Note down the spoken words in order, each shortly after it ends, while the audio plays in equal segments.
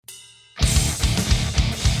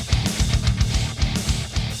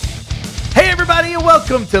everybody.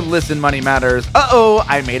 Welcome to Listen Money Matters.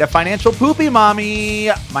 I made a financial poopy, mommy.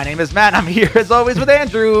 My name is Matt. I'm here as always with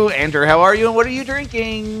Andrew. Andrew, how are you and what are you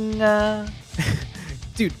drinking?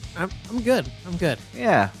 Dude, I'm good. I'm good.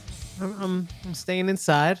 Yeah. I'm staying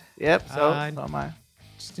inside. Yep. So am I.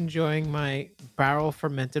 Just enjoying my barrel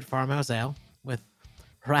fermented farmhouse ale with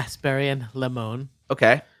raspberry and lemon.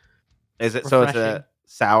 Okay. Is it so? It's a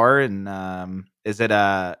sour and is it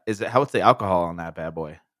what's the alcohol on that bad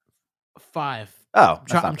boy? 5. Oh,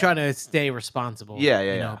 I'm trying to stay responsible.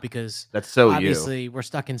 Yeah. Because that's so obviously we're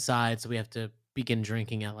stuck inside, so we have to begin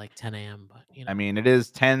drinking at like 10 a.m. But I mean, it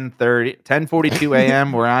is 10:42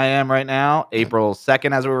 a.m. where I am right now, April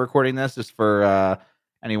 2nd, as we're recording this. Just for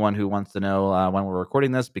anyone who wants to know when we're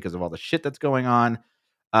recording this, because of all the shit that's going on,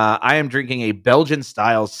 I am drinking a Belgian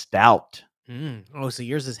style stout. Oh, so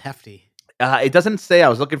yours is hefty. It doesn't say. I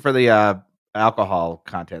was looking for the alcohol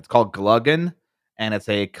content. It's called Gluggen, and it's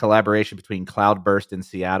a collaboration between Cloudburst in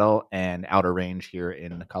Seattle and Outer Range here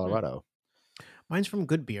in Colorado. Mine's from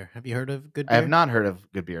Good Beer. Have you heard of Good Beer? I have not heard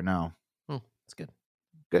of Good Beer, no. Oh, it's good.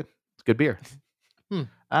 Good. It's good beer.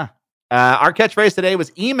 Our catchphrase today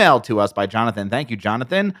was emailed to us by Jonathan. Thank you,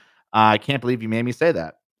 Jonathan. I can't believe you made me say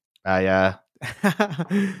that. I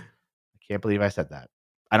can't believe I said that.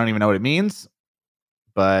 I don't even know what it means,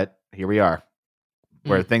 but here we are,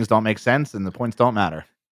 where things don't make sense and the points don't matter.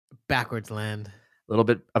 Backwards land. A little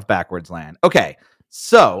bit of backwards land. Okay.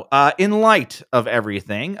 So, in light of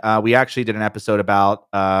everything, we actually did an episode about,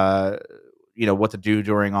 what to do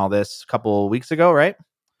during all this a couple weeks ago, right?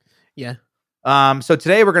 Yeah. So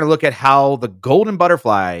today we're going to look at how the golden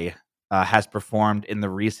butterfly has performed in the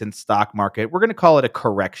recent stock market. We're going to call it a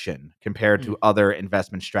correction compared to other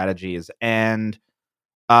investment strategies. And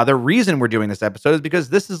the reason we're doing this episode is because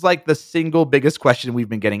this is like the single biggest question we've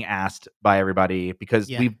been getting asked by everybody, because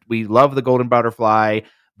we love the golden butterfly.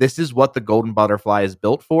 This is what the golden butterfly is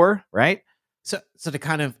built for, right? So to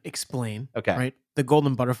kind of explain, okay, right? The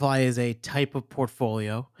golden butterfly is a type of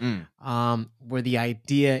portfolio where the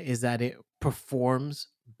idea is that it performs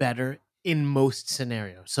better in most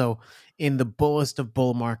scenarios. So in the bullest of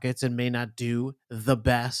bull markets, it may not do the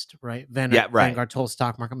best, right? Vanguard Total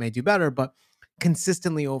Stock Market may do better, but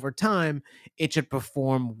consistently over time, it should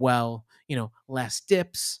perform well, less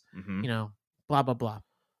dips, blah, blah, blah.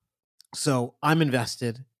 So I'm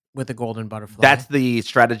invested with the golden butterfly. That's the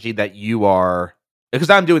strategy that you are, because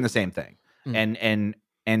I'm doing the same thing. And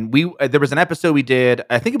we there was an episode we did,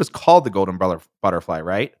 I think it was called the golden butterfly,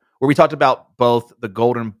 right? Where we talked about both the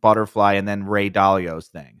golden butterfly and then Ray Dalio's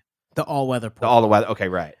thing. The all-weather portfolio. The all-weather, okay,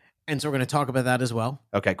 right. And so we're going to talk about that as well.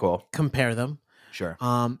 Okay, cool. Compare them. Sure.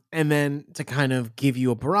 And then to kind of give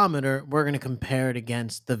you a barometer, we're going to compare it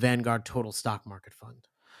against the Vanguard Total Stock Market Fund.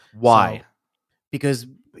 Why? So, because,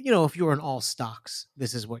 if you were in all stocks,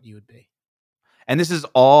 this is what you would be. And this is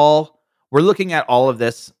all, we're looking at all of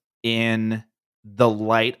this in the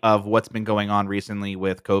light of what's been going on recently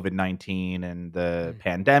with COVID-19 and the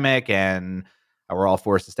pandemic, and we're all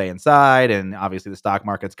forced to stay inside. And obviously the stock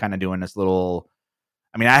market's kind of doing this little,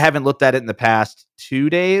 I mean, I haven't looked at it in the past 2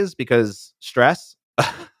 days because stress.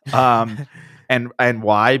 And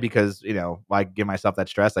why? Because, why give myself that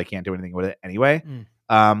stress? I can't do anything with it anyway.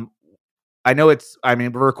 I know we're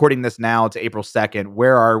recording this now. It's April 2nd.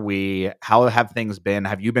 Where are we? How have things been?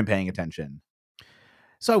 Have you been paying attention?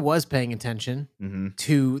 So I was paying attention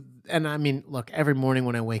to, and I mean, look, every morning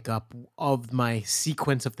when I wake up, of my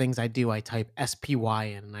sequence of things I do, I type SPY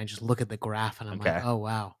in and I just look at the graph and I'm like, oh,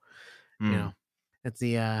 wow. It's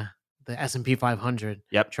the S&P 500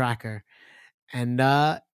 tracker. And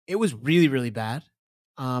it was really, really bad.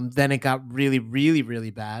 Then it got really, really,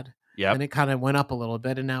 really bad. Yeah. And it kind of went up a little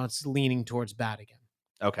bit, and now it's leaning towards bad again.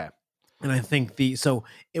 Okay. And I think so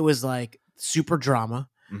it was like super drama,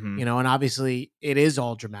 and obviously it is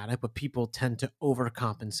all dramatic, but people tend to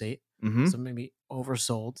overcompensate. So maybe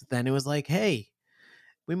oversold. Then it was like, hey,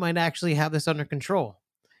 we might actually have this under control.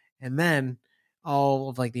 And then all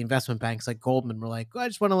of like the investment banks like Goldman were like, I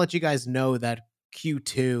just want to let you guys know that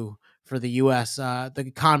Q2 for the US, the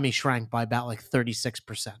economy shrank by about like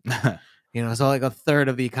 36%. So like a third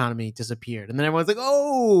of the economy disappeared. And then everyone's like,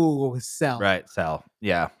 oh, sell. Right, sell.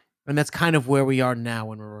 Yeah. And that's kind of where we are now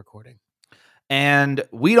when we're recording. And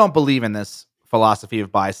we don't believe in this philosophy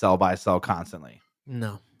of buy, sell constantly.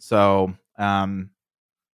 No. So, all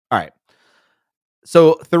right.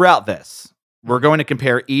 So throughout this, we're going to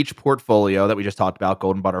compare each portfolio that we just talked about,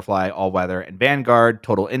 Golden Butterfly, All Weather, and Vanguard,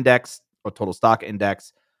 total index or total stock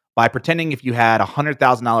index, by pretending if you had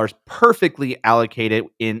 $100,000 perfectly allocated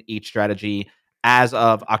in each strategy as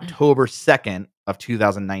of October 2nd of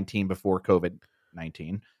 2019, before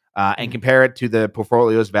COVID-19. and compare it to the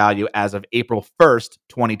portfolio's value as of April 1st,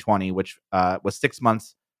 2020, which was 6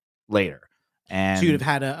 months later. And so you'd have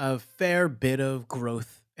had a fair bit of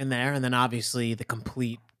growth in there, and then obviously the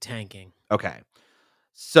complete tanking. Okay.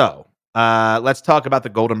 So let's talk about the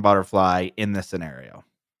golden butterfly in this scenario.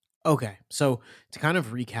 Okay. So to kind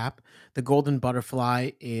of recap, the golden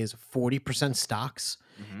butterfly is 40% stocks.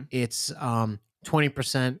 Mm-hmm. It's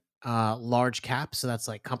 20% large cap. So that's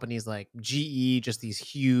like companies like GE, just these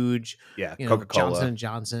huge, Coca-Cola. Johnson &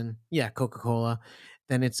 Johnson. Yeah, Coca-Cola.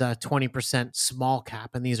 Then it's 20% small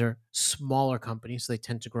cap, and these are smaller companies, so they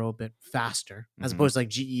tend to grow a bit faster, as opposed to like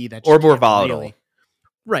GE that or more volatile.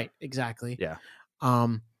 Right, exactly. Yeah.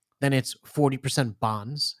 Then it's 40%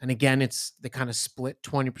 bonds, and again, it's the kind of split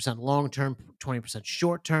 20% long term, 20%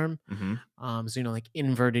 short term. Mm-hmm. So like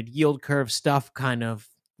inverted yield curve stuff, kind of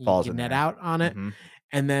falls you in net there. out on it. Mm-hmm.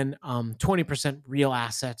 And then 20% real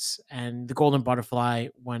assets, and the golden butterfly.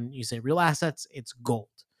 When you say real assets, it's gold.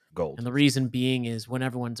 And the reason being is when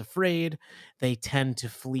everyone's afraid, they tend to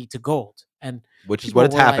flee to gold, and which is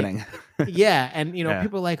what's happening. Yeah, and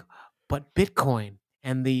people are like, but Bitcoin,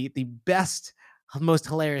 and the best, most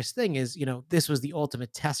hilarious thing is, this was the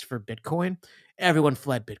ultimate test for Bitcoin. Everyone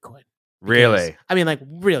fled Bitcoin. Really? I mean, like,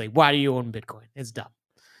 really, why do you own Bitcoin? It's dumb.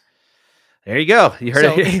 There you go. You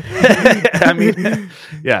heard it. I mean,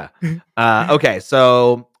 yeah. Okay,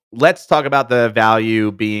 so let's talk about the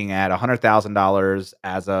value being at $100,000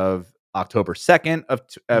 as of October 2nd of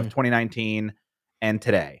 2019 and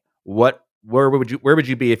today. Where would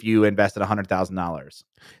you be if you invested $100,000?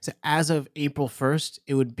 So as of April 1st,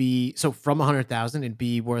 it would be, so from 100,000, it'd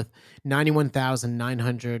be worth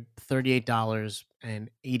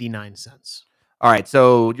 $91,938.89. All right,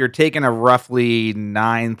 so you're taking a roughly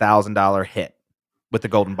 $9,000 hit with the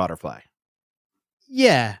golden butterfly.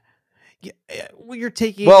 Yeah. Well, you're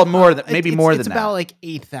taking more than maybe more than it's that. about like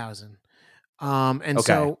 8,000. And okay.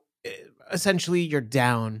 So essentially you're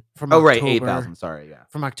down from October, 8,000. Sorry, yeah.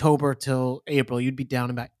 From October till April, you'd be down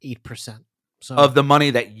about 8%. So of the money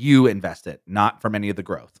that you invested, not from any of the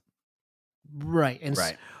growth. Right. And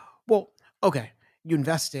well, okay, you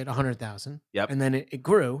invested 100,000. Yep. And then it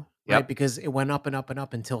grew. Right, because it went up and up and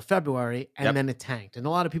up until February, and then it tanked. And a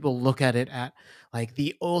lot of people look at it at like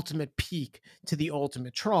the ultimate peak to the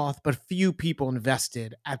ultimate trough, but few people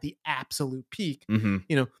invested at the absolute peak.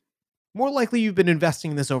 Mm-hmm. More likely you've been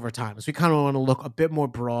investing in this over time. So we kind of want to look a bit more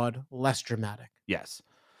broad, less dramatic. Yes.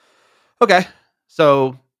 Okay.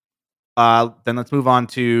 So then let's move on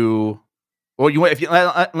to,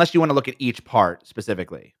 unless you want to look at each part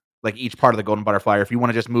specifically, like each part of the golden butterfly, or if you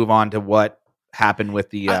want to just move on to what happened with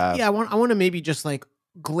the I want to maybe just like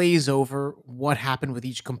glaze over what happened with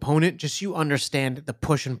each component, just so you understand the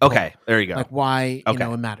push and pull. Okay, there you go. Like why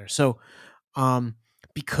it matters. So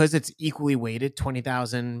because it's equally weighted,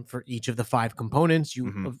 20,000 for each of the 5 components,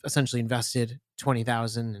 you essentially invested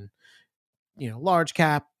 20,000 in large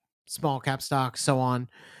cap, small cap stocks, so on.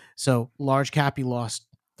 So large cap you lost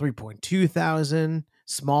 3.2 thousand.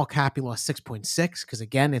 Small cap, you lost 6.6 because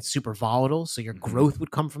again, it's super volatile. So your growth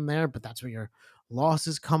would come from there, but that's where your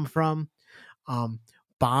losses come from.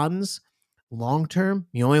 Bonds, long term,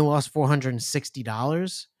 you only lost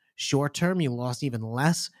 $460. Short term, you lost even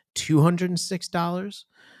less, $206.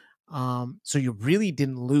 So you really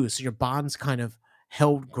didn't lose. So your bonds kind of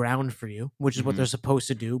held ground for you, which is what they're supposed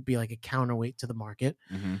to do, be like a counterweight to the market.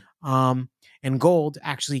 And gold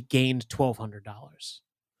actually gained $1,200.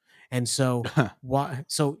 And so,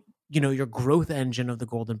 your growth engine of the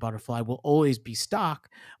golden butterfly will always be stock,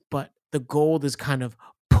 but the gold is kind of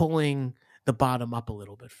pulling the bottom up a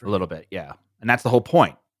little bit. Bit, yeah. And that's the whole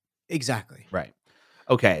point. Exactly. Right.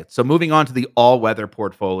 Okay, so moving on to the all-weather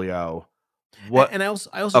portfolio. And I also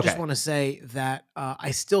just want to say that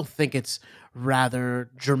I still think it's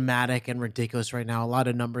rather dramatic and ridiculous right now. A lot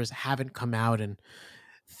of numbers haven't come out, and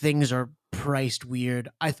things are priced weird.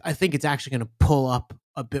 I think it's actually going to pull up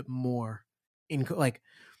a bit more in like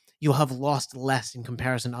you'll have lost less in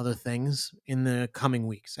comparison to other things in the coming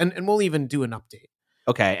weeks. And we'll even do an update.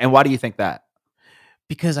 Okay. And why do you think that?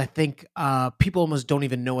 Because I think people almost don't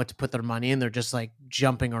even know what to put their money in. They're just like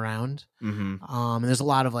jumping around. And there's a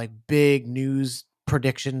lot of like big news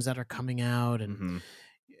predictions that are coming out, and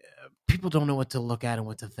people don't know what to look at and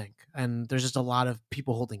what to think. And there's just a lot of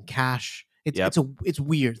people holding cash. It's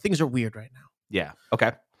weird. Things are weird right now. Yeah.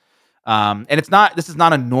 Okay. And this is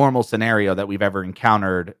not a normal scenario that we've ever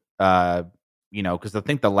encountered, because I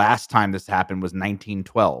think the last time this happened was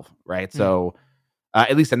 1912, right? So,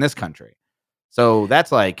 at least in this country. So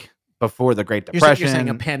that's like before the Great Depression. You're saying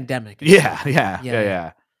a pandemic.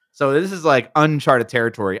 Yeah. So this is like uncharted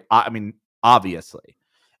territory. I mean, obviously.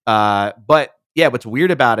 But yeah, what's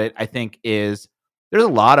weird about it, I think, is there's a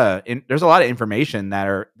lot of information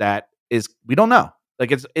that is we don't know.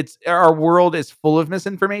 Like it's our world is full of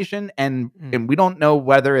misinformation, and we don't know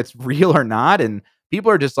whether it's real or not. And people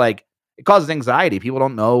are just like, it causes anxiety. People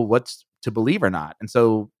don't know what's to believe or not. And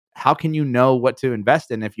so how can you know what to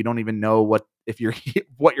invest in if you don't even know what you're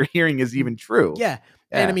hearing is even true? Yeah.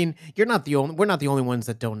 And I mean, we're not the only ones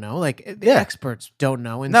that don't know. Like the experts don't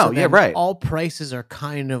know. And no, so right. all prices are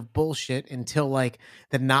kind of bullshit until like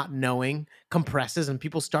the not knowing compresses and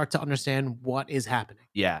people start to understand what is happening.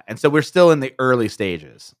 Yeah. And so we're still in the early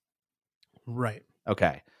stages. Right.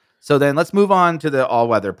 Okay. So then let's move on to the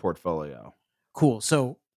all-weather portfolio. Cool.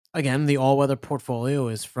 So again, the all-weather portfolio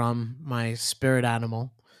is from my spirit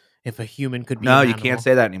animal. If a human could be No, you can't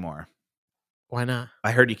say that anymore. Why not?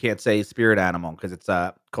 I heard you can't say spirit animal because it's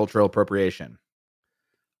cultural appropriation.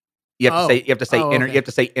 You have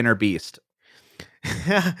to say inner beast.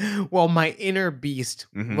 Well, my inner beast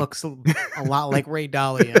looks a lot like Ray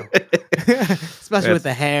Dalio, especially with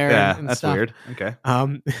the hair. Yeah, and that's stuff. Weird. Okay.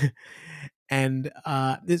 So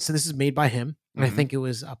this is made by him, and I think it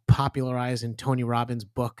was popularized in Tony Robbins'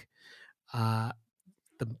 book, the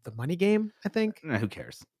Money Game. I think. Who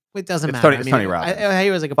cares? It doesn't matter. It's Tony Robbins.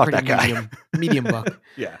 He was like a pretty medium book.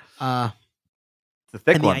 Yeah. It's a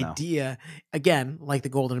thick and one. The idea, again, like the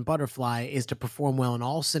golden butterfly, is to perform well in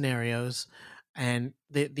all scenarios. And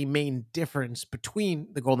the main difference between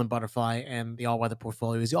the golden butterfly and the all-weather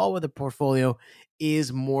portfolio is the all-weather portfolio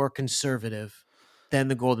is more conservative than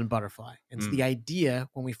the golden butterfly. And so the idea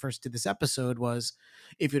when we first did this episode was,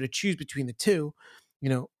 if you're to choose between the two,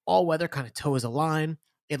 all-weather kind of toes a line.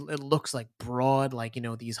 It looks like broad, like,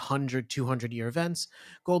 these 100, 200-year events.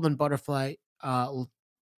 Golden butterfly,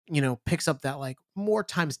 picks up that like more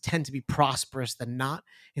times tend to be prosperous than not.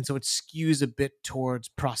 And so it skews a bit towards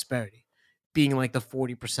prosperity, being like the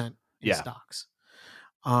 40% in stocks.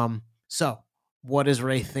 So what does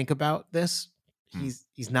Ray think about this?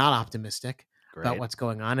 He's not optimistic about what's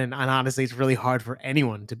going on. And honestly, it's really hard for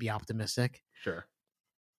anyone to be optimistic. Sure.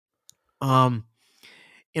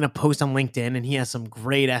 In a post on LinkedIn, and he has some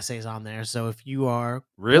great essays on there. So if you are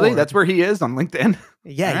really, that's where he is on LinkedIn.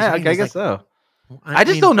 Yeah. I guess so. I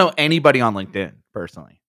just don't know anybody on LinkedIn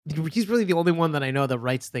personally. He's really the only one that I know that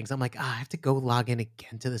writes things. I'm like, I have to go log in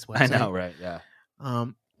again to this website. I know, right? Yeah.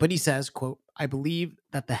 But he says, quote, "I believe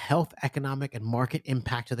that the health, economic, and market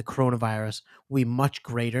impact of the coronavirus will be much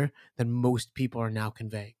greater than most people are now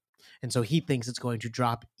conveying." And so he thinks it's going to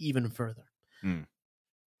drop even further.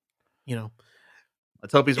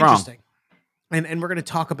 Let's hope he's wrong. And we're going to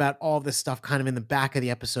talk about all this stuff kind of in the back of the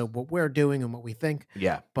episode, what we're doing and what we think.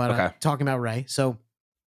 Yeah. But talking about Ray. So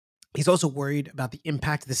he's also worried about the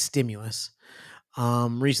impact of the stimulus.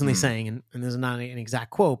 Recently saying, and this is not an exact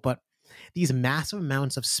quote, but these massive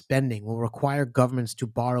amounts of spending will require governments to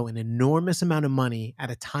borrow an enormous amount of money at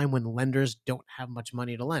a time when lenders don't have much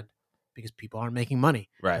money to lend because people aren't making money.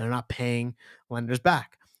 Right. And they're not paying lenders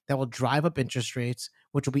back. That will drive up interest rates,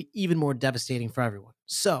 which will be even more devastating for everyone.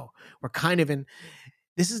 So we're kind of in,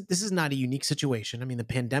 this is not a unique situation. I mean, the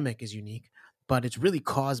pandemic is unique, but it's really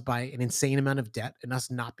caused by an insane amount of debt and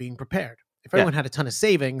us not being prepared. If everyone had a ton of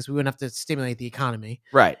savings, we wouldn't have to stimulate the economy.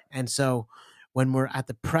 Right. And so when we're at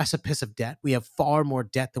the precipice of debt, we have far more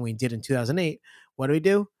debt than we did in 2008. What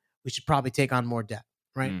do? We should probably take on more debt,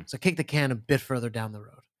 right? So kick the can a bit further down the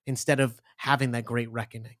road instead of having that great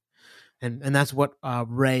reckoning. And that's what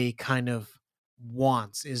Ray kind of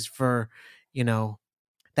wants, is for,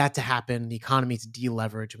 that to happen, the economy to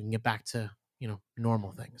deleverage, we can get back to,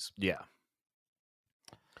 normal things. Yeah.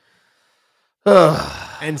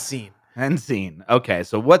 End scene. Okay,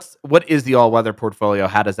 so what is the all-weather portfolio?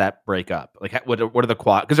 How does that break up? Like, what are the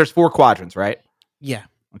because there's 4 quadrants, right? Yeah.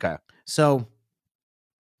 Okay. So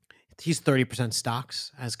he's 30%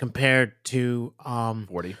 stocks as compared to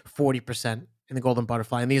 40% in the golden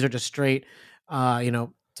butterfly, and these are just straight,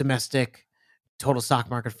 domestic, total stock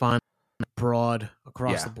market fund, broad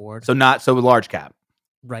across the board. So not so large cap,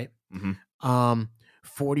 right?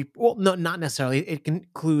 40. Well, no, not necessarily. It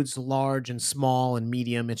includes large and small and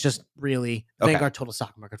medium. It's just really Vanguard total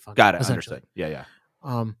stock market fund. Got it. Understood. Yeah.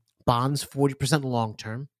 Bonds 40% long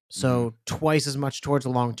term, so twice as much towards the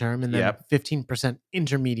long term, and then 15%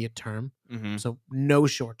 intermediate term. So no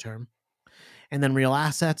short term, and then real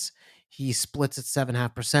assets. He splits it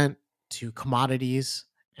 7.5% to commodities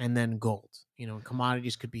and then gold.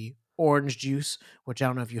 Commodities could be orange juice, which I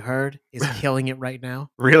don't know if you heard is killing it right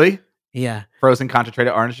now. Really? Yeah. Frozen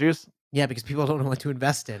concentrated orange juice? Yeah, because people don't know what to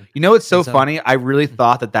invest in. It's so funny. I really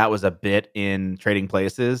thought that was a bit in Trading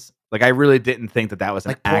Places. Like, I really didn't think that was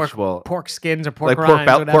like an actual pork skins or pork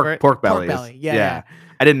rinds, pork bellies. Belly. Yeah.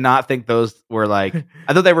 I did not think those were like.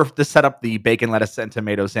 I thought they were to set up the bacon, lettuce, and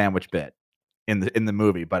tomato sandwich bit in the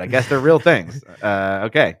movie, but I guess they're real things.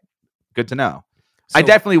 Okay, good to know. So, I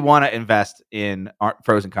definitely want to invest in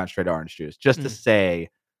frozen concentrated orange juice just to say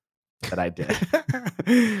that I did.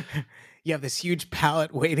 You have this huge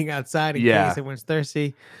pallet waiting outside in case anyone's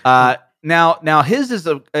thirsty. Now his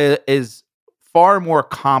is far more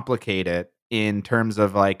complicated in terms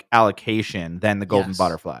of like allocation than the Golden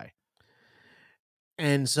Butterfly.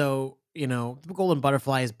 And so, the Golden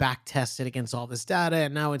Butterfly is back tested against all this data,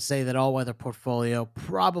 and I would say that All Weather Portfolio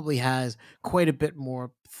probably has quite a bit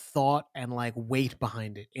more thought and like weight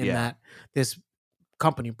behind it in that this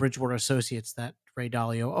company, Bridgewater Associates, that Ray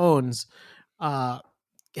Dalio owns,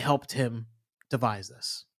 helped him devise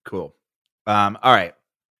this. Cool. All right.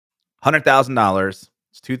 $100,000.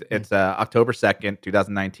 It's October 2nd,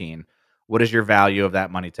 2019. What is your value of that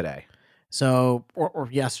money today? So, or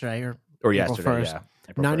yesterday, or yesterday, 1st,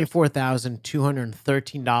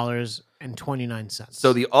 $94,213.29.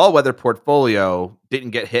 So the all-weather portfolio didn't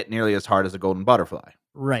get hit nearly as hard as the Golden Butterfly.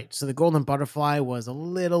 Right. So the Golden Butterfly was a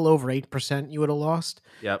little over 8% you would have lost.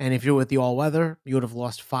 Yep. And if you're with the all-weather, you would have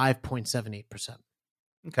lost 5.78%.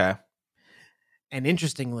 Okay. And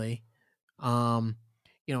interestingly, and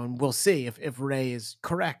we'll see if Ray is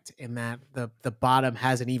correct in that the bottom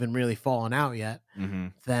hasn't even really fallen out yet,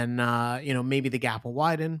 then, maybe the gap will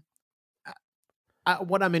widen.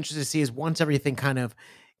 What I'm interested to see is once everything kind of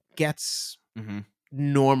gets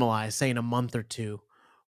normalized, say in a month or two,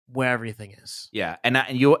 where everything is. Yeah. And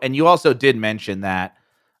you also did mention that,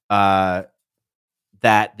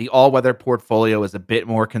 that the all-weather portfolio is a bit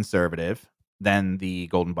more conservative than the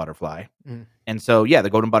Golden Butterfly. And so, the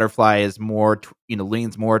Golden Butterfly is more,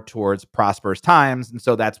 leans more towards prosperous times. And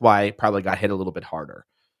so that's why it probably got hit a little bit harder,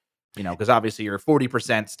 because obviously you're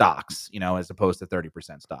 40% stocks, as opposed to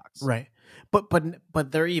 30% stocks. Right.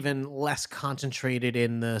 But they're even less concentrated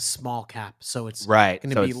in the small cap. So it's going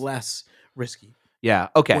to be less risky. Yeah.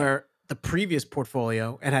 Okay. Where the previous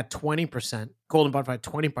portfolio, it had 20%, Golden Butterfly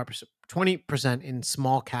 20% in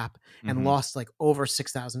small cap and lost like over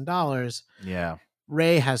 $6,000. Yeah.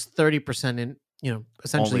 Ray has 30% in,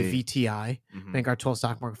 essentially only VTI, Vanguard Total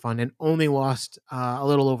Stock Market Fund, and only lost a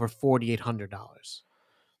little over $4,800.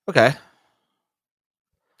 Okay.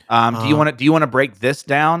 Do you want to break this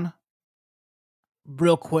down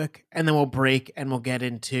real quick, and then we'll break and we'll get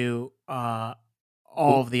into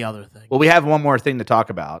all of the other things. Well, we have one more thing to talk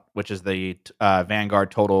about, which is the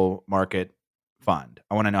Vanguard Total Market Fund.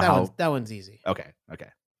 I want to know that one's easy. Okay.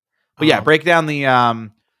 But break down the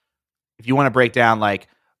if you want to break down like,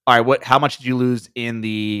 all right, how much did you lose in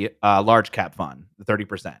the large cap fund, the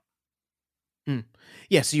 30%?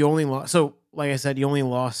 Yeah, so you only lost. So, like I said, you only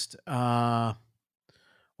lost what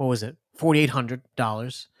was it,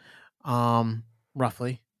 $4,800,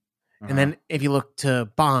 roughly. And then if you look to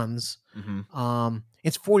bonds,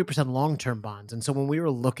 it's 40% long-term bonds. And so when we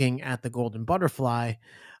were looking at the Golden Butterfly,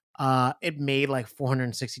 it made like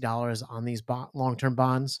 $460 on these long-term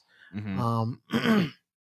bonds.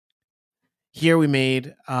 Here we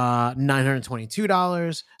made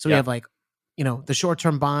 $922. So we have like, the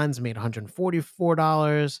short-term bonds made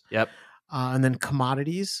 $144. Yep. And then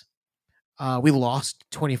commodities, we lost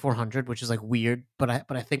 $2,400, which is like weird. But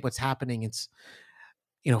I think what's happening, it's,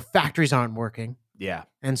 factories aren't working. Yeah.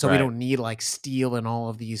 And so we don't need like steel and all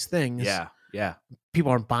of these things. Yeah. Yeah.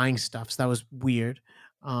 People aren't buying stuff. So that was weird.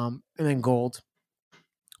 And then gold,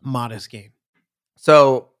 modest gain.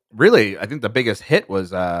 So really, I think the biggest hit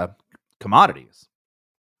was commodities.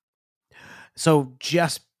 So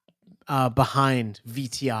just behind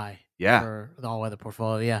VTI for the all-weather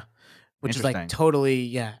portfolio. Which is like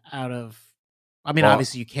totally, out of,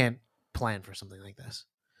 obviously you can't plan for something like this.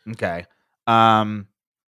 Okay.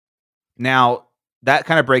 Now that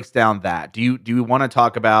kind of breaks down that. Do you want to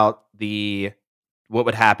talk about what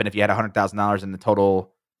would happen if you had $100,000 in the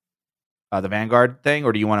total, the Vanguard thing,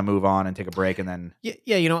 or do you want to move on and take a break and then?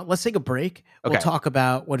 Yeah. Let's take a break. Okay. We'll talk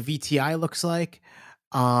about what VTI looks like,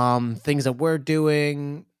 things that we're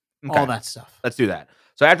doing, all that stuff. Let's do that.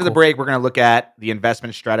 So after the break, we're going to look at the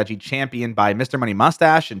investment strategy championed by Mr. Money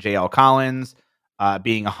Mustache and JL Collins,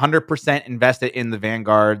 being 100% invested in the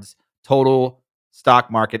Vanguard's total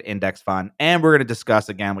stock market index fund. And we're going to discuss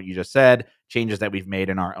again what you just said, changes that we've made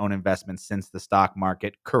in our own investments since the stock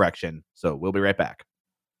market correction. So we'll be right back.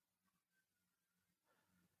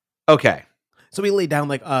 Okay. So we laid down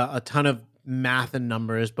like a ton of math and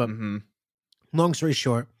numbers, but long story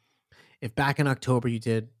short, if back in October you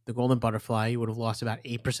did the Golden Butterfly, you would have lost about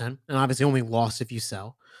 8%, and obviously only lost if you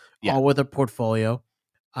sell. Yeah. All Weather Portfolio,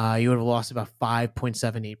 you would have lost about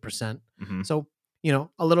 5.78%. So,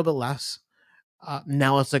 a little bit less.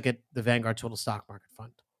 Now let's look at the Vanguard Total Stock Market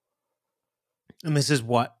Fund. And this is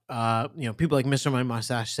what people like Mr. My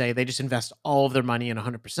Mustache say. They just invest all of their money in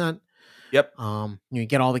 100%. Yep. You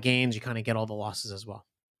get all the gains, you kind of get all the losses as well.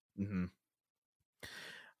 Mm-hmm.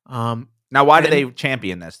 Now, why do they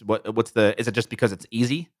champion this? Is it just because it's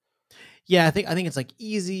easy? Yeah, I think it's like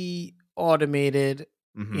easy, automated.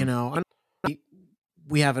 Mm-hmm.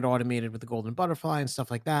 We have it automated with the Golden Butterfly and stuff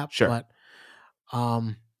like that. Sure. But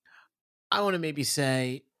I want to maybe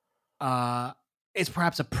say it's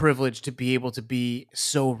perhaps a privilege to be able to be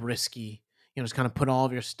so risky, just kind of put all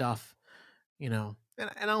of your stuff, and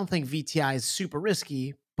I don't think VTI is super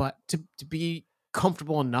risky, but to be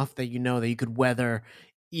comfortable enough that that you could weather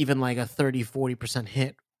even like a 30-40%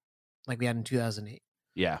 hit like we had in 2008.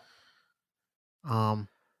 Yeah.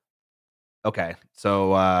 Okay.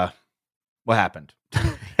 So what happened?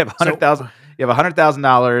 You have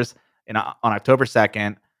 $100,000 on October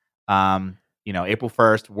 2nd. April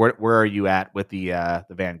 1st. Where are you at with the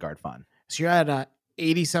Vanguard fund? So you're at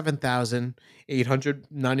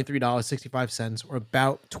 $87,893.65, or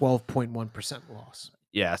about 12.1% loss.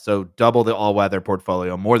 Yeah, so double the all-weather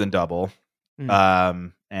portfolio, more than double.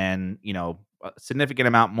 And a significant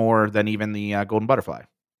amount more than even the Golden Butterfly.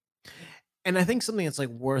 And I think something that's like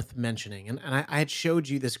worth mentioning, and I had showed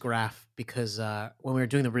you this graph because when we were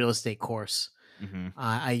doing the real estate course,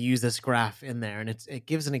 I use this graph in there, and it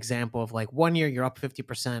gives an example of like 1 year you're up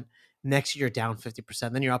 50%, next year you're down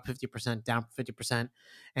 50%, then you're up 50%, down 50%,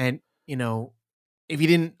 and if you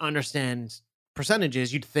didn't understand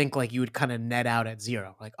percentages, you'd think like you would kind of net out at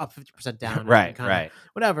zero, like up 50% down, right,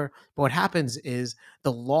 whatever. But what happens is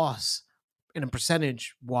the loss in a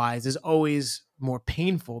percentage wise is always more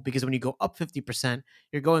painful, because when you go up 50%,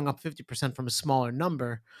 you're going up 50% from a smaller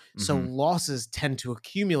number. So losses tend to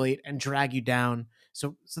accumulate and drag you down.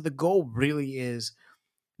 So the goal really is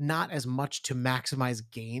not as much to maximize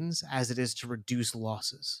gains as it is to reduce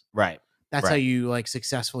losses. Right. That's how you like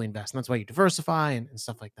successfully invest. And that's why you diversify and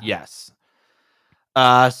stuff like that. Yes.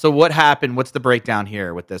 So what happened? What's the breakdown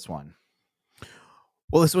here with this one?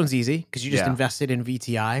 Well, this one's easy because you just invested in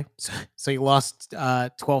VTI, so you lost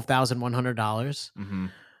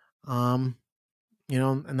 $12,100.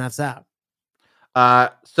 And that's that.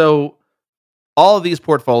 So all of these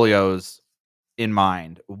portfolios in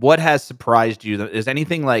mind, what has surprised you? Is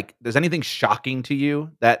anything shocking to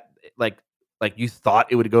you that like you thought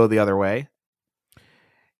it would go the other way?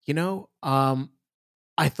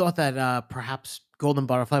 I thought that perhaps Golden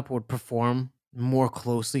Butterfly would perform more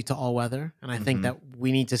closely to all weather, and I think that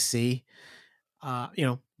we need to see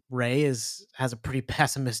Ray has a pretty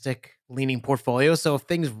pessimistic leaning portfolio, so if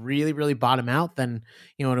things really, really bottom out, then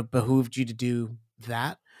it behooved you to do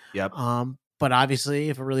that. Yep. But obviously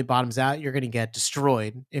if it really bottoms out, you're going to get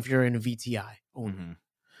destroyed if you're in a VTI only.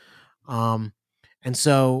 And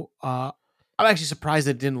so I'm actually surprised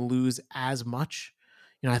that it didn't lose as much.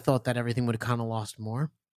 I thought that everything would have kind of lost more.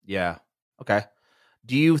 Yeah. Okay.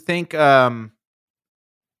 Do you think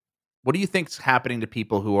what do you think's happening to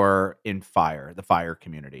people who are in the FIRE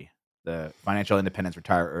community, the financial independence,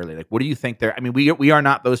 retire early? Like, what do you think they're? I mean, we are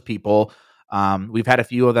not those people. We've had a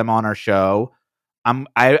few of them on our show.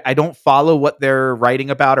 I don't follow what they're writing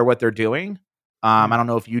about or what they're doing. I don't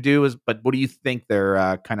know if you do, but what do you think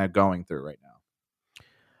they're kind of going through right now?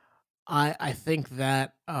 I think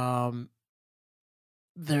that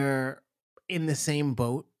they're in the same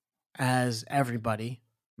boat as everybody,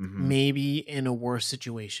 maybe in a worse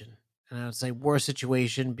situation. And I would say worse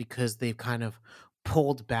situation because they've kind of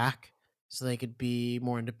pulled back so they could be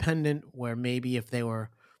more independent, where maybe if they were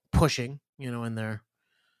pushing, in their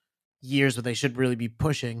years where they should really be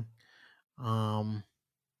pushing, I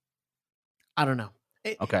don't know.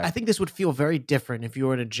 Okay. I think this would feel very different if you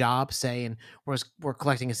were in a job, say, and we're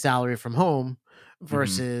collecting a salary from home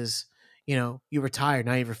versus, you retired,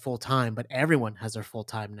 now you're full time, but everyone has their full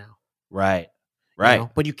time now. Right.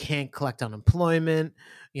 But you can't collect unemployment,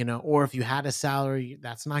 or if you had a salary,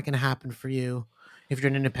 that's not going to happen for you. If you're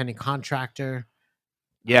an independent contractor,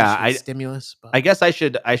 stimulus. But I guess I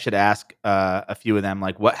should ask a few of them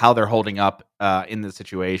like how they're holding up in the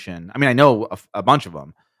situation. I mean, I know a bunch of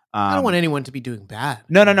them. I don't want anyone to be doing bad.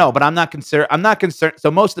 No, but I'm not concerned.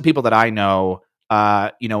 So most of the people that I know,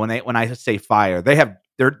 when I say FIRE, they have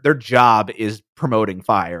their job is promoting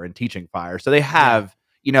FIRE and teaching FIRE. So they have,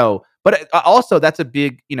 but also that's a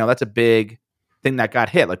big thing that got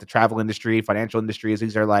hit, like the travel industry, financial industries.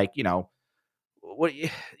 These are like, it's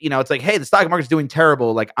like, hey, the stock market's doing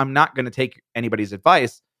terrible. Like, I'm not going to take anybody's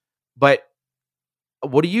advice, but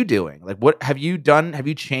what are you doing? Like, what have you done? Have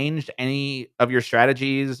you changed any of your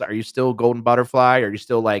strategies? Are you still Golden Butterfly? Are you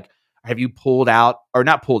still have you pulled out, or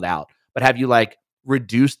not pulled out, but have you like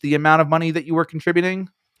reduced the amount of money that you were contributing?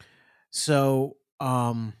 So,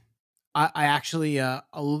 I actually a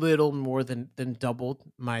little more than doubled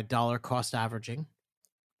my dollar cost averaging.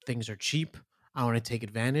 Things are cheap. I want to take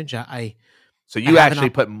advantage. So I you have actually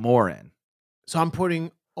put more in. So I'm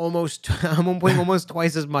putting almost almost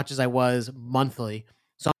twice as much as I was monthly.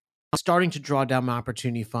 So I'm starting to draw down my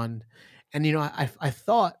opportunity fund. And I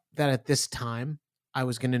thought that at this time I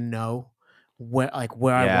was gonna know where I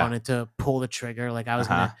Yeah. wanted to pull the trigger. Like I was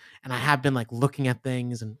Uh-huh. gonna, and I have been like looking at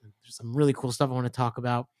things, and there's some really cool stuff I want to talk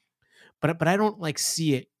about. But I don't like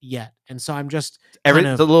see it yet. And so I'm just kind It's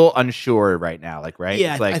of, a little unsure right now, like, right?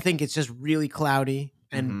 yeah, It's I like, think it's just really cloudy,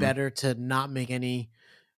 and mhm. better to not make any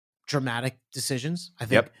dramatic decisions. I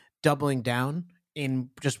think Yep. doubling down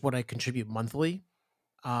in just what I contribute monthly,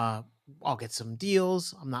 uh, I'll get some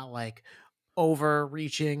deals. I'm not like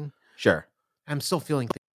overreaching. Sure. I'm still feeling.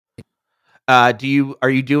 Are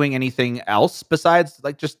you doing anything else besides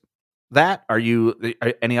like just that? Are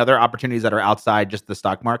any other opportunities that are outside just the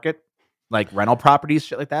stock market, like rental properties,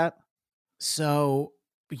 shit like that? So,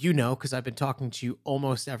 because I've been talking to you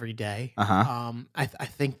almost every day. Uh huh. I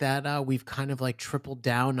think that we've kind of like tripled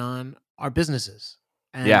down on our businesses,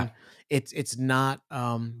 Yeah. and it's not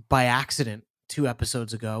by accident. 2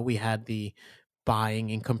 episodes ago, we had the buying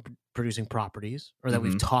income producing properties, or that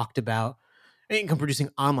we've Mm-hmm. talked about income producing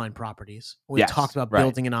online properties. We've talked Yes. about Right.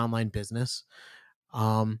 building an online business.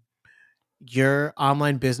 Um, your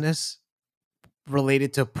online business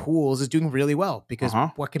related to pools is doing really well, Uh because huh.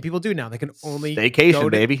 what can people do now? They can only go Staycation, to,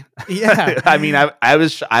 baby. yeah. I mean, I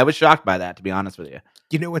was shocked by that, to be honest with you.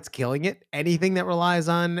 You know what's killing it? Anything that relies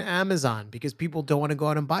on Amazon, because people don't want to go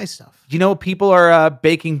out and buy stuff. You know, people are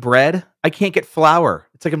baking bread. I can't get flour.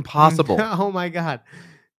 It's like impossible. Oh my God.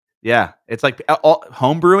 Yeah, it's like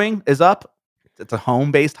home brewing is up. It's a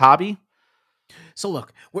home based hobby. So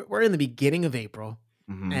look, we're in the beginning of April,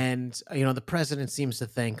 Mm-hmm. and the president seems to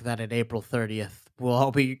think that at April 30th we'll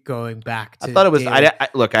all be going back to I thought it was. daily.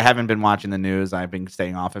 Look, I haven't been watching the news. I've been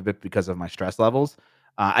staying off of it because of my stress levels.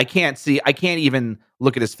 I can't see. I can't even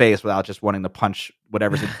look at his face without just wanting to punch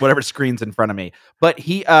whatever screens in front of me. But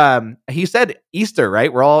he said Easter,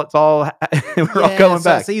 right? It's all we're all going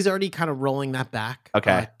back. So he's already kind of rolling that back.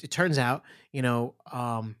 Okay. It turns out,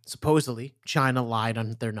 supposedly China lied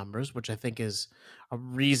on their numbers, which I think is a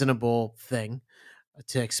reasonable thing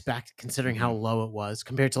to expect, considering how low it was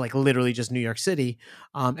compared to like literally just New York City.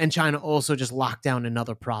 And China also just locked down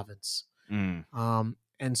another province. Mm.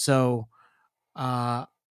 And so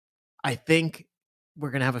I think we're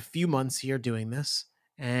going to have a few months here doing this.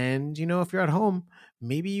 And, if you're at home,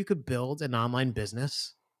 maybe you could build an online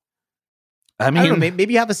business. I I don't know, mean,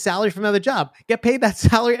 maybe you have a salary from another job. Get paid that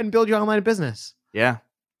salary and build your online business. yeah.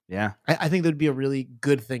 I think that would be a really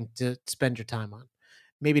good thing to spend your time on.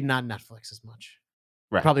 Maybe not Netflix as much.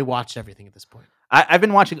 Right. Probably watched everything at this point. I've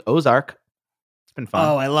been watching Ozark. It's been fun.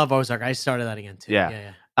 Oh, I love Ozark. I started that again too.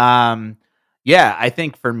 Yeah. Yeah. I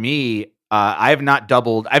think for me, I've not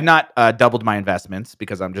doubled my investments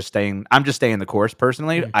because I'm just staying the course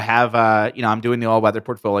personally. I have, I'm doing the all weather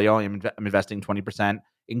portfolio. I'm investing 20%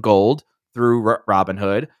 in gold through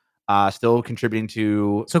Robinhood. Still contributing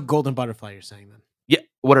to. So Golden Butterfly, you're saying then? Yeah.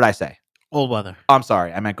 What did I say? Old weather. Oh, I'm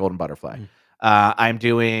sorry. I meant Golden Butterfly. I'm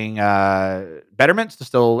doing Betterment, so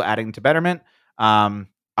still adding to Betterment.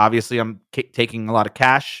 Obviously, I'm taking a lot of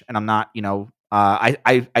cash, and I'm not,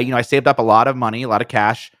 I saved up a lot of money, a lot of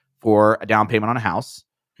cash for a down payment on a house.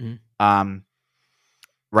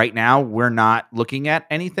 Right now, we're not looking at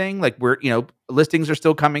anything. Like listings are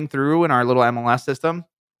still coming through in our little MLS system.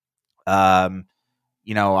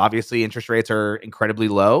 Obviously, interest rates are incredibly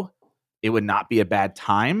low. It would not be a bad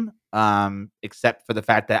time, except for the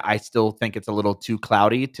fact that I still think it's a little too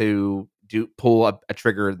cloudy to pull a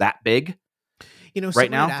trigger that big.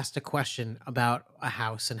 Right now, asked a question about a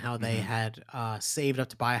house and how they had saved up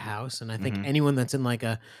to buy a house, and I think anyone that's in like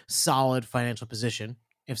a solid financial position,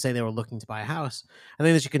 if say they were looking to buy a house, I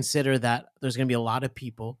think they should consider that there's going to be a lot of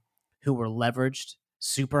people who were leveraged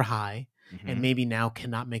super high and maybe now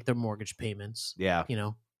cannot make their mortgage payments. Yeah,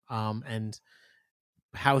 and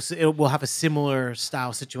house it will have a similar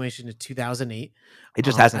style situation to 2008. It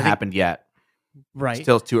just hasn't happened yet. Right.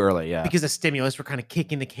 Still too early, yeah. Because of stimulus, we're kind of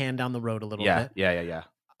kicking the can down the road a little bit. Yeah.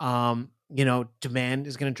 Demand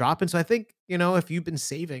is going to drop. And so I think, if you've been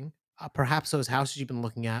saving, perhaps those houses you've been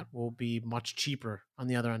looking at will be much cheaper on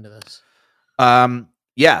the other end of this.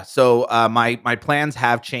 Yeah. So my plans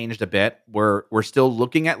have changed a bit. We're still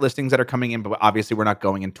looking at listings that are coming in, but obviously we're not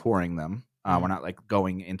going and touring them. We're not like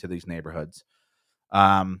going into these neighborhoods.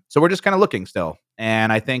 So we're just kind of looking still.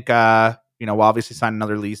 And I think, we'll obviously sign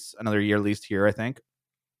another year lease here, I think.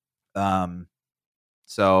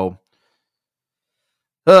 So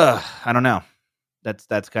I don't know.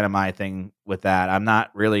 That's kind of my thing with that. I'm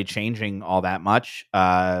not really changing all that much.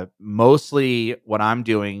 Mostly what I'm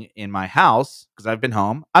doing in my house, because I've been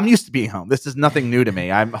home. I'm used to being home. This is nothing new to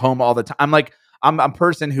me. I'm home all the time. I'm a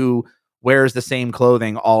person who wears the same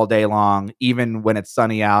clothing all day long, even when it's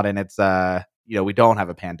sunny out and it's we don't have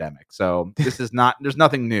a pandemic. So this is not. There's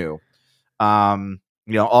nothing new.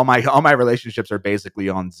 All my relationships are basically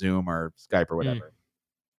on Zoom or Skype or whatever.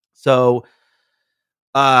 So,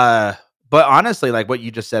 but honestly, like what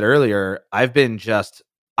you just said earlier, I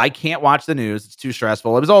can't watch the news. It's too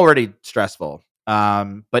stressful. It was already stressful.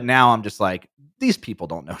 But now I'm just like, these people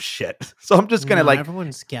don't know shit. So I'm just gonna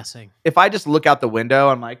everyone's guessing. If I just look out the window,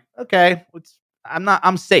 I'm like, okay,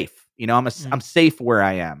 I'm safe. I'm safe where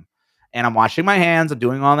I am. And I'm washing my hands. I'm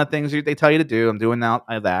doing all the things they tell you to do. I'm doing that.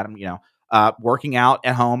 I'm, working out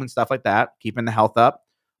at home and stuff like that, keeping the health up.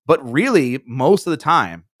 But really, most of the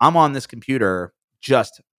time, I'm on this computer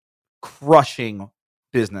just crushing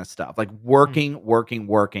business stuff, like working,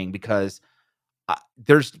 because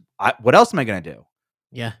what else am I going to do?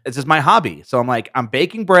 Yeah. This is my hobby. So I'm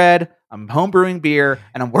baking bread, I'm home brewing beer,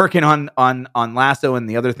 and I'm working on Lasso and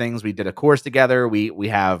the other things. We did a course together. We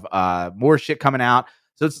have more shit coming out.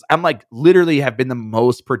 So I'm like literally have been the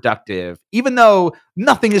most productive, even though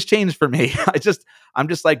nothing has changed for me. I'm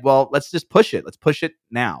just like, well, let's just push it. Let's push it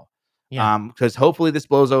now. Yeah. Because hopefully this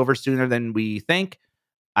blows over sooner than we think.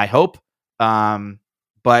 I hope. And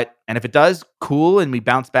if it does, cool, and we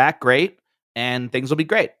bounce back, great, and things will be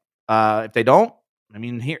great. If they don't, I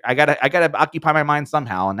mean, I gotta occupy my mind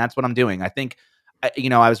somehow, and that's what I'm doing. I think,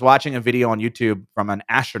 I was watching a video on YouTube from an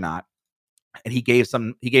astronaut, and he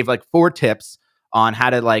gave like 4 tips on how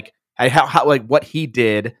to how what he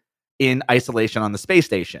did in isolation on the space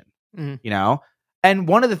station. And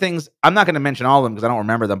one of the things, I'm not going to mention all of them because I don't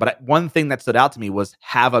remember them, but one thing that stood out to me was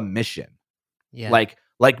have a mission. Yeah, like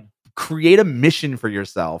create a mission for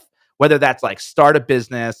yourself, whether that's like start a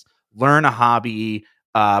business, learn a hobby.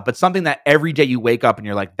 But something that every day you wake up and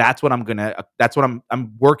you're like, that's what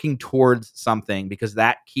I'm working towards something, because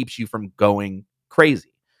that keeps you from going crazy.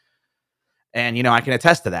 And, I can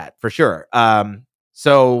attest to that for sure.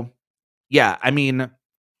 So yeah, I mean,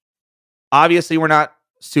 obviously we're not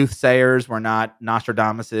soothsayers. We're not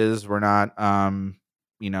Nostradamuses. We're not,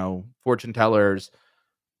 fortune tellers.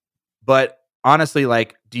 But honestly,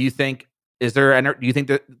 like, do you think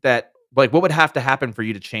that like what would have to happen for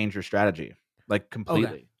you to change your strategy? Like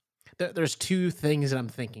completely. Okay. There's 2 things that I'm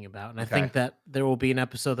thinking about, and I think that there will be an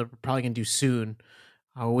episode that we're probably gonna do soon.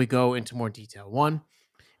 We go into more detail. One,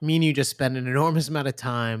 me and you just spend an enormous amount of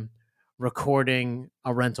time recording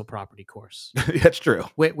a rental property course. That's true.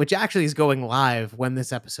 Which actually is going live when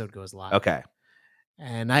this episode goes live. Okay.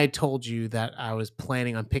 And I had told you that I was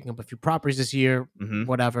planning on picking up a few properties this year,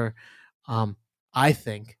 whatever. I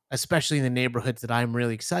think, especially in the neighborhoods that I'm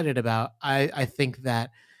really excited about, I think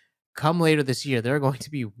that come later this year, there are going to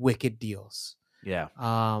be wicked deals. Yeah.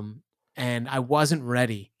 And I wasn't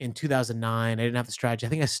ready in 2009. I didn't have the strategy. I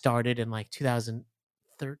think I started in like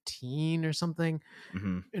 2013 or something,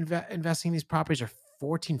 investing in these properties, or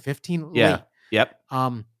 14, 15. Yeah. Late. Yep.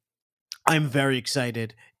 I'm very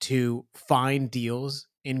excited to find deals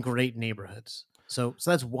in great neighborhoods. So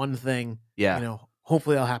that's one thing. Yeah.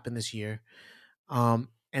 Hopefully that'll happen this year. And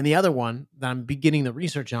the other one that I'm beginning the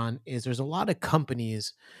research on is there's a lot of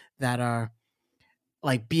companies that are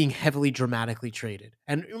like being heavily dramatically traded.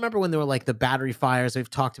 And remember when there were like the battery fires we've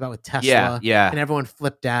talked about with Tesla? Yeah. And everyone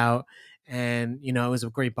flipped out, and it was a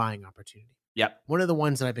great buying opportunity. Yep. One of the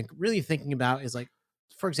ones that I've been really thinking about is like,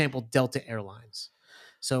 for example, Delta Airlines.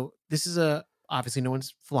 So this is obviously no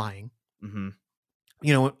one's flying.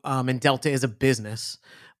 And Delta is a business,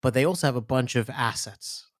 but they also have a bunch of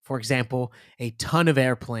assets. For example, a ton of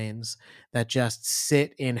airplanes that just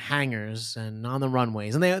sit in hangars and on the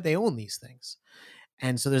runways, and they own these things.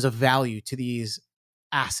 And so there's a value to these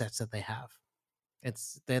assets that they have.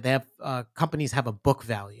 They have companies have a book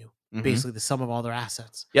value, basically the sum of all their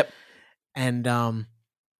assets. Yep. And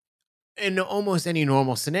in almost any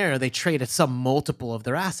normal scenario, they trade at some multiple of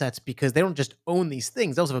their assets because they don't just own these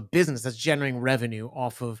things. They also have a business that's generating revenue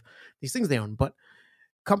off of these things they own. But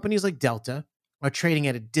companies like Delta are trading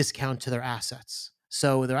at a discount to their assets.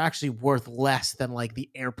 So they're actually worth less than like the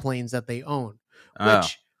airplanes that they own,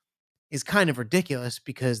 which is kind of ridiculous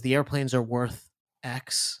because the airplanes are worth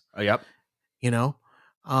X. Oh, yep.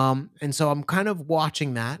 And so I'm kind of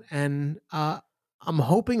watching that, and I'm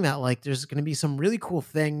hoping that like there's going to be some really cool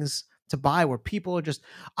things to buy where people are just,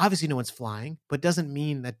 obviously no one's flying, but doesn't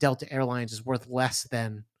mean that Delta Airlines is worth less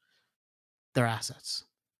than their assets.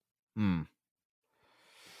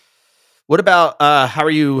 What about how are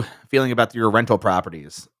you feeling about your rental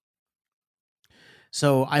properties?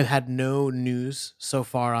 So I've had no news so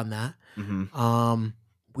far on that.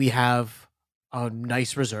 We have a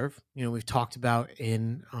nice reserve. We've talked about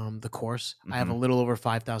in the course. I have a little over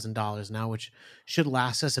 $5,000 now, which should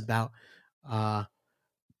last us about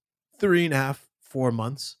 3.5, 4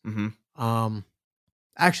 months.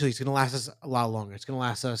 Actually, it's going to last us a lot longer. It's going to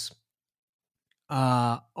last us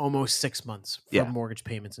almost 6 months for mortgage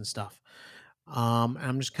payments and stuff.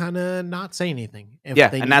 I'm just kind of not saying anything.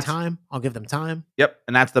 If they need time, I'll give them time. Yep.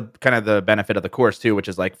 And that's the kind of the benefit of the course too, which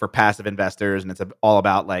is like for passive investors. And it's all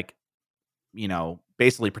about like,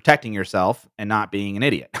 basically protecting yourself and not being an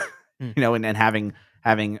idiot, and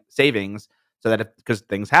having savings so that because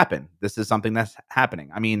things happen, this is something that's happening.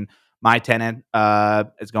 I mean, my tenant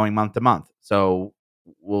is going month to month. So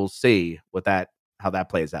we'll see how that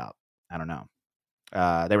plays out. I don't know.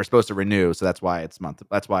 They were supposed to renew, so that's why it's month.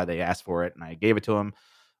 That's why they asked for it, and I gave it to them.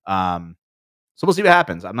 So we'll see what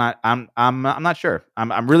happens. I'm not sure.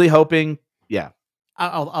 I'm really hoping. Yeah,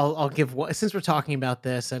 I'll give since we're talking about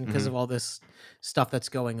this and because of all this stuff that's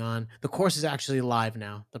going on. The course is actually live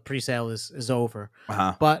now. The pre-sale is over.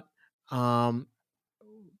 But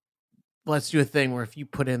let's do a thing where if you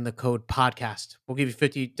put in the code podcast, we'll give you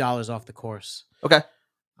 $50 off the course. Okay.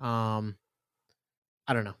 I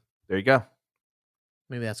don't know. There you go.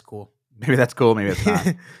 Maybe that's cool. Maybe that's cool. Maybe it's not.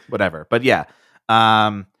 Whatever. But yeah,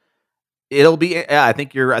 it'll be. Yeah, I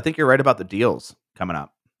think you're right about the deals coming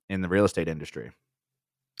up in the real estate industry.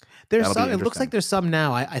 There's some. It looks like there's some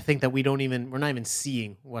now. I think that we're not even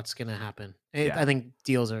seeing what's going to happen. I think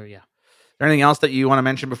deals are. Yeah. Is there anything else that you want to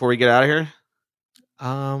mention before we get out of here?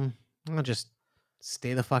 I'll just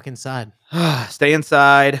stay the fuck inside. Stay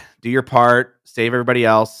inside. Do your part. Save everybody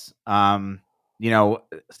else.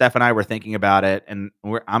 Steph and I were thinking about it, and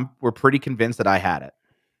we're pretty convinced that I had it.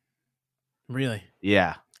 Really?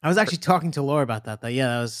 Yeah. I was actually talking to Laura about that. That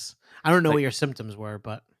was. I don't know what your symptoms were,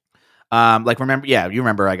 but remember? Yeah, you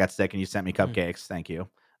remember I got sick and you sent me cupcakes. Thank you.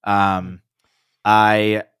 I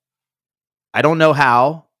don't know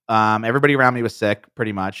how. Everybody around me was sick,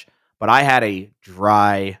 pretty much, but I had a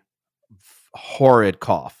dry, horrid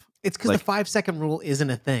cough. It's because the 5-second rule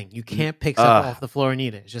isn't a thing. You can't pick stuff off the floor and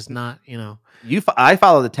eat it. It's just not, I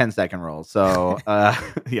follow the 10-second rule. So,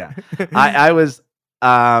 yeah, I was,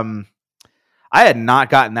 I had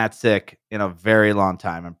not gotten that sick in a very long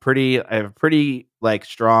time. I have a pretty like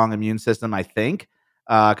strong immune system, I think.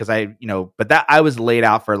 Cause I was laid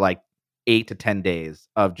out for like 8 to 10 days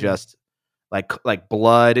of just like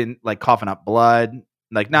blood and like coughing up blood,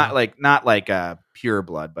 not pure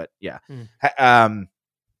blood, but yeah.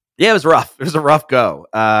 Yeah, it was rough. It was a rough go.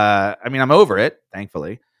 I mean, I'm over it,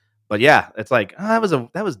 thankfully. But yeah, it's like that was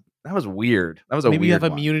weird. That was maybe weird you have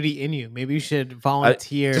one. Immunity in you. Maybe you should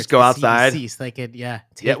volunteer. Just go outside. CDC so they could, I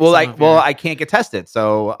can't get tested,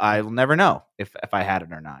 so I'll never know if I had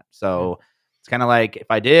it or not. So it's kind of like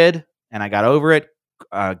if I did and I got over it,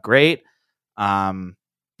 great.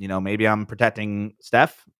 Maybe I'm protecting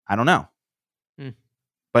Steph. I don't know.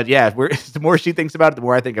 But yeah, the more she thinks about it, the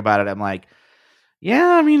more I think about it. I'm like, yeah,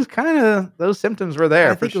 I mean, it's kind of those symptoms were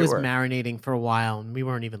there. I think it was marinating for a while, and we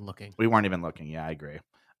weren't even looking. Yeah, I agree.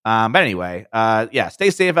 But anyway,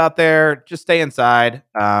 stay safe out there. Just stay inside.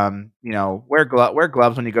 Wear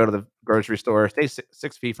gloves when you go to the grocery store. Stay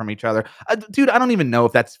 6 feet from each other. Dude, I don't even know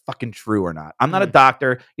if that's fucking true or not. I'm not a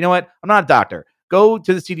doctor. You know what? I'm not a doctor. Go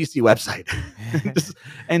to the CDC website,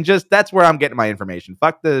 and that's where I'm getting my information.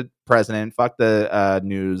 Fuck the president. Fuck the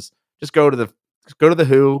news. Just go to the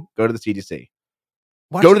WHO. Go to the CDC.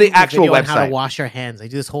 Go to the actual website. How to wash your hands. I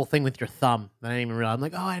do this whole thing with your thumb that I didn't even realize. I'm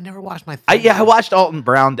like, I never washed my thumb. I watched Alton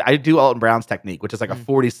Brown. I do Alton Brown's technique, which is like a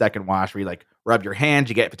 40-second wash where you like rub your hands,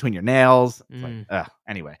 you get it between your nails. It's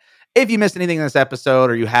anyway, if you missed anything in this episode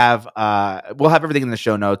or you have, we'll have everything in the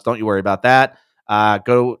show notes. Don't you worry about that.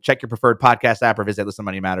 Go check your preferred podcast app or visit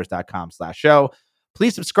listenmoneymatters.com/show.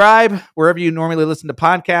 Please subscribe wherever you normally listen to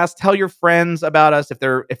podcasts. Tell your friends about us if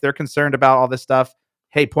they're concerned about all this stuff.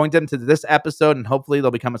 Hey, point them to this episode and hopefully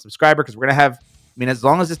they'll become a subscriber because we're going to have, as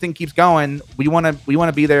long as this thing keeps going, we want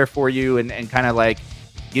to be there for you and kind of like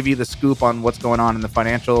give you the scoop on what's going on in the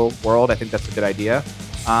financial world. I think that's a good idea.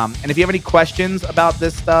 And if you have any questions about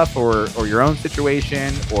this stuff or your own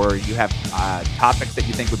situation, or you have topics that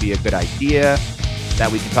you think would be a good idea that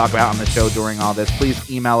we can talk about on the show during all this, please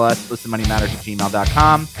email us,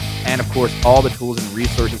 listenmoneymatters@gmail.com. And of course, all the tools and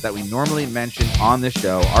resources that we normally mention on this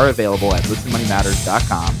show are available at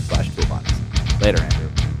listenmoneymatters.com/toolbox. Later, Andrew.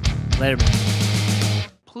 Later, man.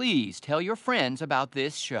 Please tell your friends about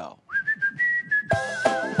this show.